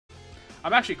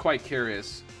I'm actually quite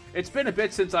curious. It's been a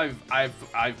bit since I've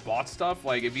bought stuff.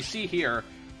 Like, if you see here,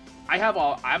 I have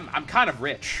all... I'm kind of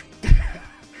rich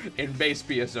in base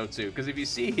PSO2. Because if you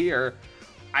see here,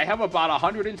 I have about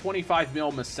 125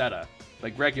 mil Meseta.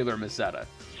 Like, regular Meseta.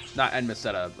 Not N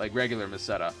Meseta, like regular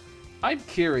Meseta. I'm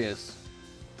curious.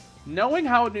 Knowing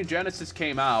how New Genesis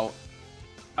came out,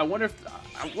 I wonder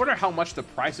how much the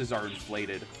prices are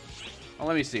inflated. Oh,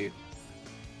 let me see.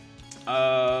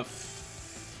 Let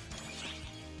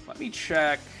me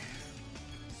check.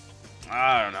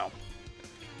 I don't know.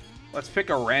 Let's pick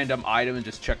a random item and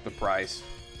just check the price.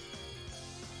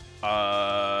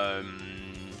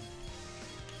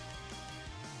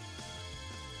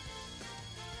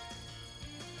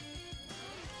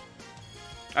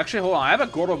 Actually, hold on. I have a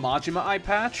Goro Majima eye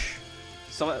patch.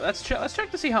 So let's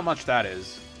check to see how much that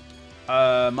is.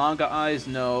 Manga eyes,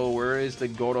 no. Where is the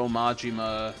Goro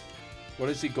Majima? What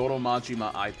is the Goro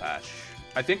Majima eye patch?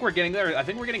 I think we're getting there. I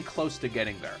think we're getting close to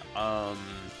getting there.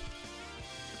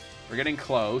 We're getting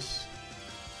close.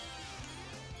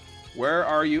 Where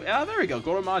are you? Ah, there we go.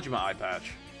 Goro Majima eye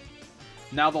patch.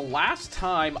 Now, the last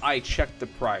time I checked the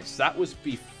price, that was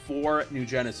before New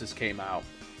Genesis came out.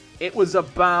 It was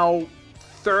about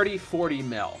 30, 40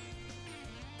 mil.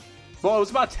 Well, it was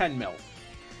about 10 mil.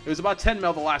 It was about 10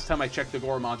 mil the last time I checked the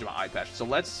Goro Majima eye patch. So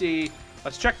let's see.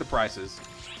 Let's check the prices.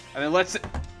 And then let's...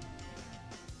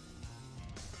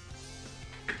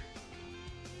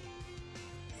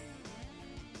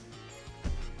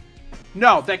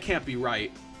 No, that can't be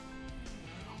right.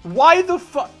 Why the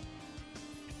fuck?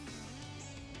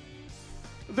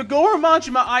 The Goro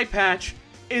Majima eye patch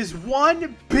is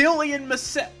 1 billion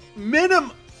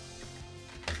minimum.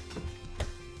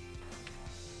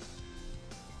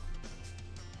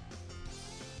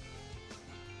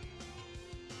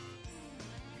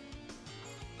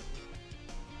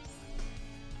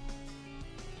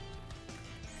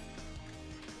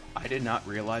 I did not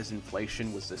realize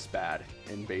inflation was this bad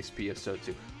in base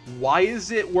PSO2. Why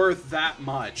is it worth that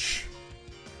much?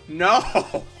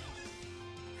 No!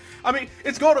 I mean,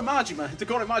 it's Goro Majima. It's a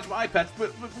Goro Majima eye patch,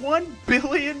 but 1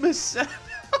 billion Meseta.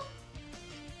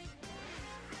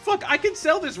 Fuck, I can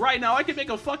sell this right now. I can make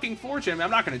a fucking fortune. I mean,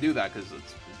 I'm not going to do that because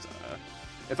it's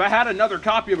if I had another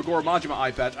copy of a Goro Majima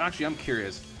eye patch, actually, I'm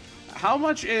curious. How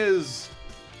much is...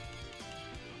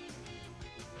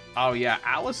 Oh, yeah,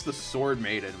 Alice the Sword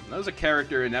Maiden. That was a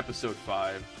character in episode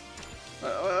 5.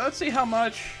 Let's see how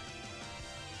much.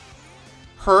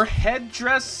 Her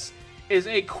headdress is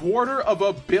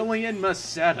 250 million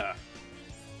Meseta.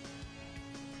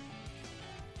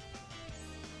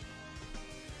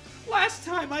 Last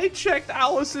time I checked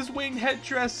Alice's winged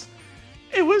headdress,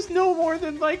 it was no more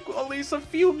than, like, at least a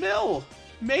few mil.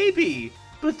 Maybe.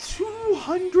 But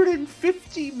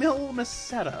 250 mil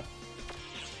Meseta.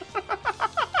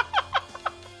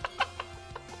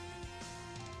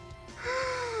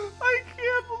 I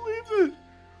can't believe it.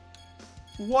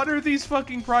 What are these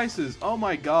fucking prices? Oh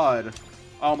my god.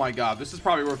 Oh my god, this is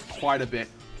probably worth quite a bit.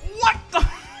 What the?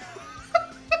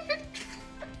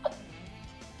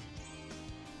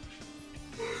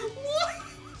 What?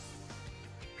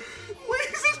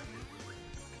 Wait.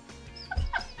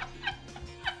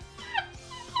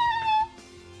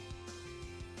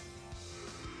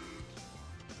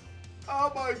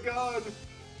 Oh my god.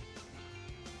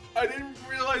 I didn't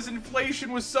realize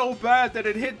inflation was so bad that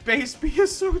it hit base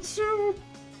PSO2.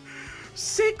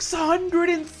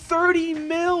 630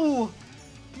 mil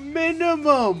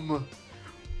minimum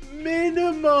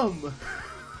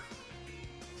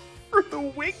for the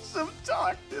Wings of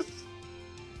Darkness.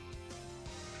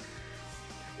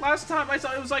 Last time I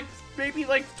saw it was like maybe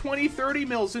like 20-30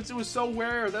 mil since it was so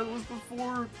rare. That was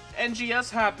before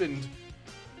NGS happened.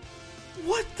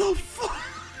 What the fuck?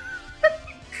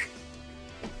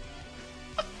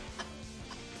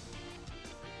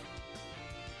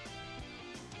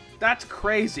 That's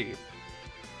crazy.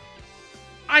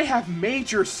 I have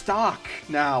major stock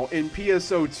now in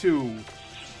PSO2.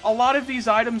 A lot of these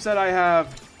items that I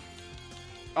have...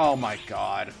 Oh my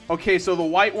god. Okay, so the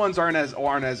white ones aren't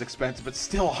as expensive, but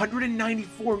still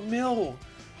 194 mil.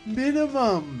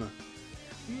 Minimum.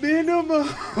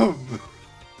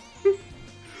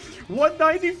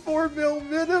 194 mil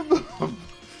minimum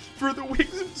for the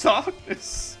Wings of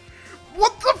Darkness.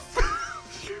 What the f...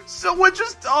 Someone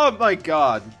just... Oh my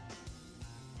god.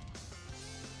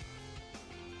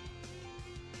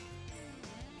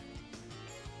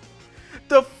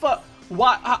 The fuck?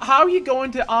 Why? How are you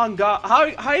going to on God? How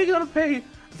are you gonna pay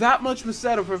that much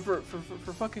Meseta for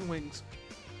fucking wings?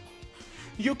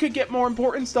 You could get more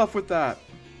important stuff with that.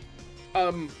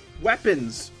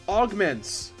 Weapons,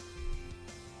 augments,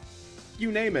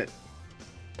 you name it.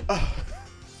 Ugh.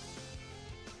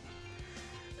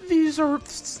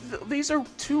 These are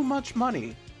too much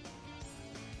money.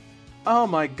 Oh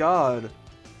my god.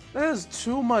 That is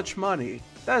too much money.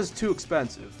 That is too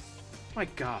expensive. My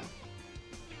god.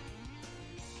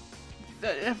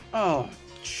 Oh,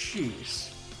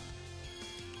 jeez.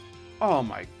 Oh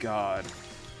my god.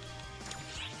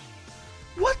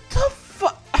 What the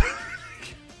fuck?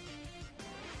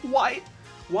 Why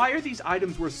are these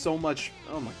items worth so much?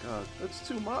 Oh my god, that's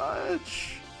too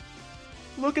much.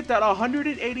 Look at that,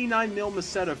 189 mil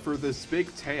Meseta for this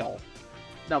big tail.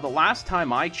 Now, the last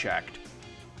time I checked,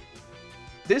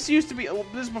 this used to be,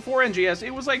 this is before NGS,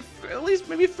 it was like at least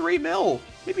maybe 3 mil.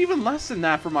 Maybe even less than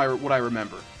that from what I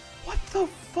remember. What the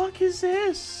fuck is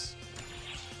this?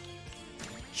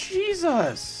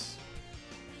 Jesus.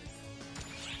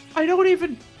 I don't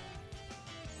even...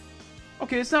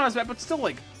 Okay, it's not as bad, but still,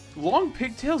 like, long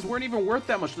pigtails weren't even worth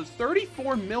that much. There's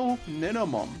 34 mil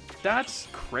minimum. That's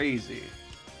crazy.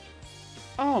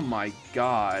 Oh my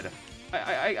god.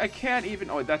 I can't even...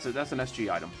 Oh, that's an SG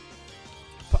item.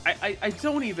 But I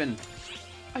don't even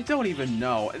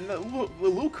know. And the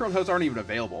Lou Curled hairs aren't even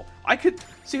available. I could...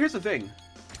 See, here's the thing.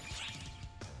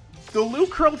 The Lou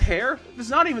Curled hair is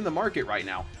not even the market right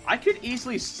now. I could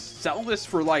easily sell this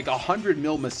for like 100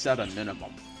 mil Meseta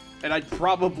minimum. And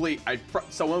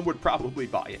someone would probably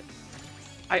buy it.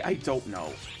 I don't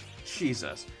know.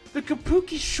 Jesus. The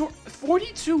Kabuki short...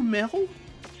 42 mil?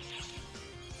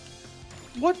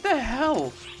 What the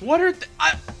hell? What are...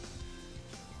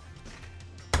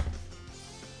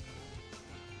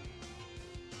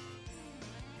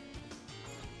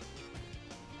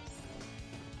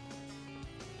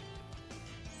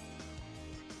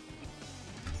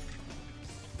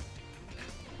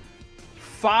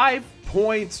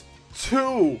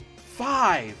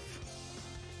 5.25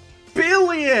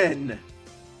 billion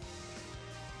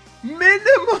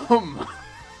minimum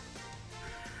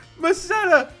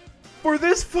Meseta for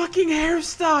this fucking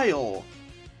hairstyle.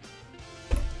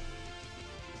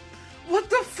 What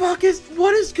the fuck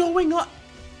what is going on?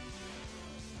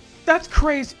 That's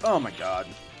crazy. Oh my god.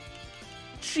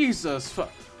 Jesus.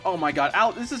 Oh my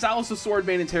god. This is Alice the Sword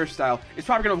Maiden's hairstyle. It's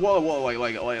probably gonna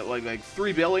like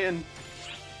 3 billion.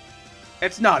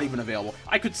 It's not even available.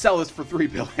 I could sell this for 3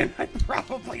 billion. It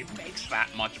probably makes that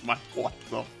much money. What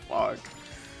the fuck?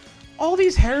 All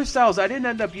these hairstyles I didn't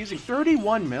end up using.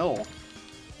 31 mil.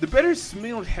 The bitter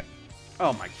smell.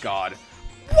 Oh my god.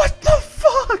 What the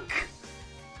fuck?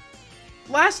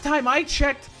 Last time I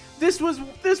checked, this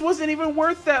wasn't even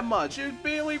worth that much. It was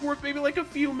barely worth maybe like a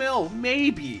few mil.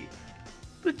 Maybe.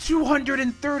 The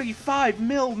 235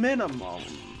 mil minimum.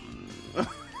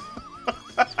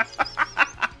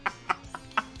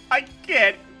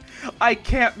 I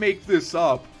can't make this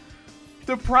up.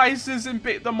 The prices and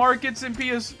the markets in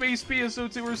Space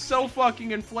PSO2 are so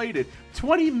fucking inflated.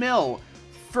 20 mil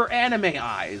for anime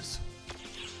eyes.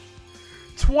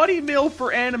 20 mil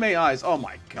for anime eyes. Oh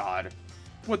my god.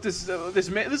 What this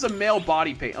is a male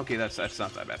body paint. Okay, that's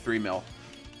not that bad. 3 mil.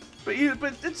 But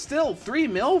it's still 3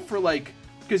 mil for like,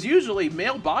 because usually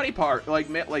male body part like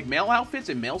male outfits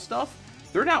and male stuff,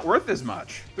 they're not worth as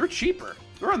much. They're cheaper.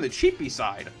 They're on the cheapy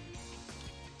side.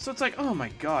 So it's like, oh my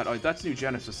god, oh, that's New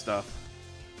Genesis stuff.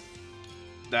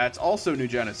 That's also New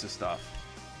Genesis stuff.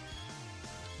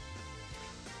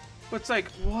 But it's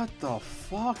like, what the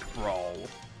fuck, bro?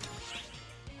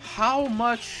 How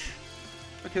much?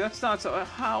 Okay, that's not so...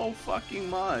 How fucking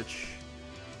much?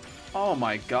 Oh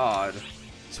my god.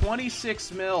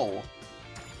 26 mil.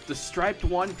 The striped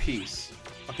One Piece.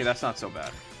 Okay, that's not so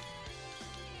bad.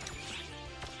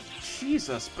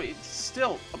 Jesus, but it's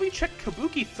still... Let me check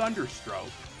Kabuki Thunderstroke.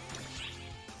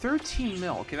 13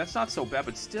 mil. Okay, that's not so bad,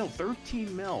 but still,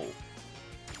 13 mil.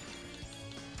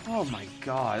 Oh my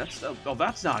god,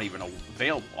 that's not even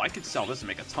available. I could sell this and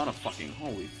make a ton of fucking...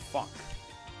 Holy fuck.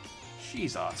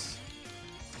 Jesus.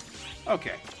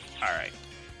 Okay. Alright.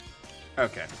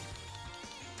 Okay.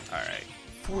 Alright.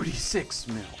 46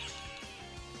 mil.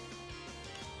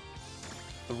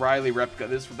 The Riley replica.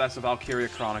 That's the Valkyria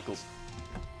Chronicles.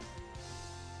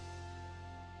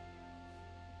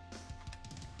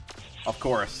 Of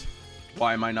course.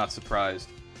 Why am I not surprised?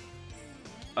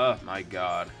 Oh my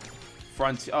god.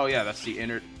 Front. Oh yeah, that's the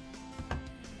inner.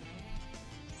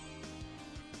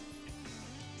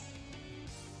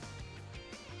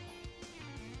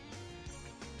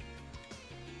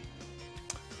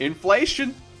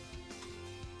 Inflation.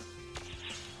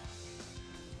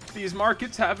 These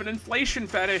markets have an inflation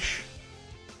fetish.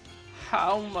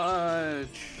 How much?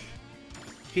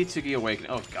 Hitsugi Awakening.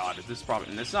 Oh god,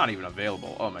 it's not even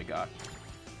available. Oh my god.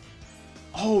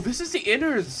 Oh, this is the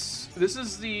inners. This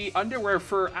is the underwear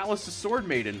for Alice the Sword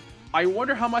Maiden. I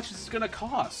wonder how much this is gonna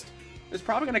cost. It's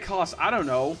probably going to cost, I don't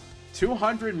know,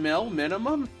 200 mil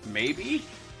minimum? Maybe?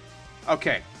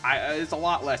 Okay, it's a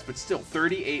lot less, but still,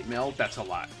 38 mil, that's a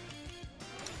lot.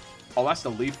 Oh, that's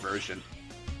the Leaf version.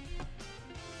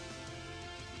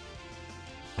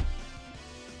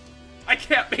 I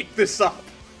can't make this up.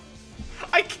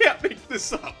 I can't make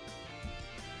this up.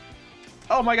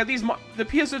 Oh my god, the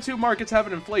PSO2 markets have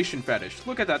an inflation fetish.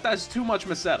 Look at that. That's too much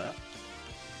Meseta.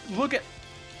 Look at...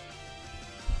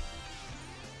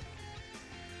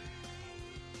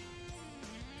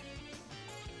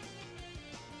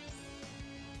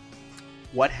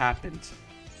 What happened?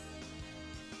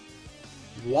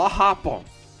 What happened?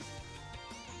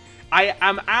 I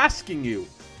am asking you.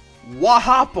 What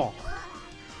happened?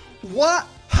 What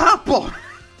happened?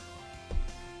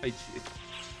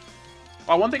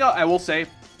 One thing I will say,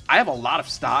 I have a lot of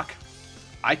stock.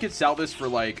 I could sell this for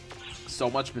like so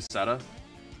much Meseta.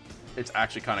 It's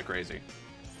actually kind of crazy.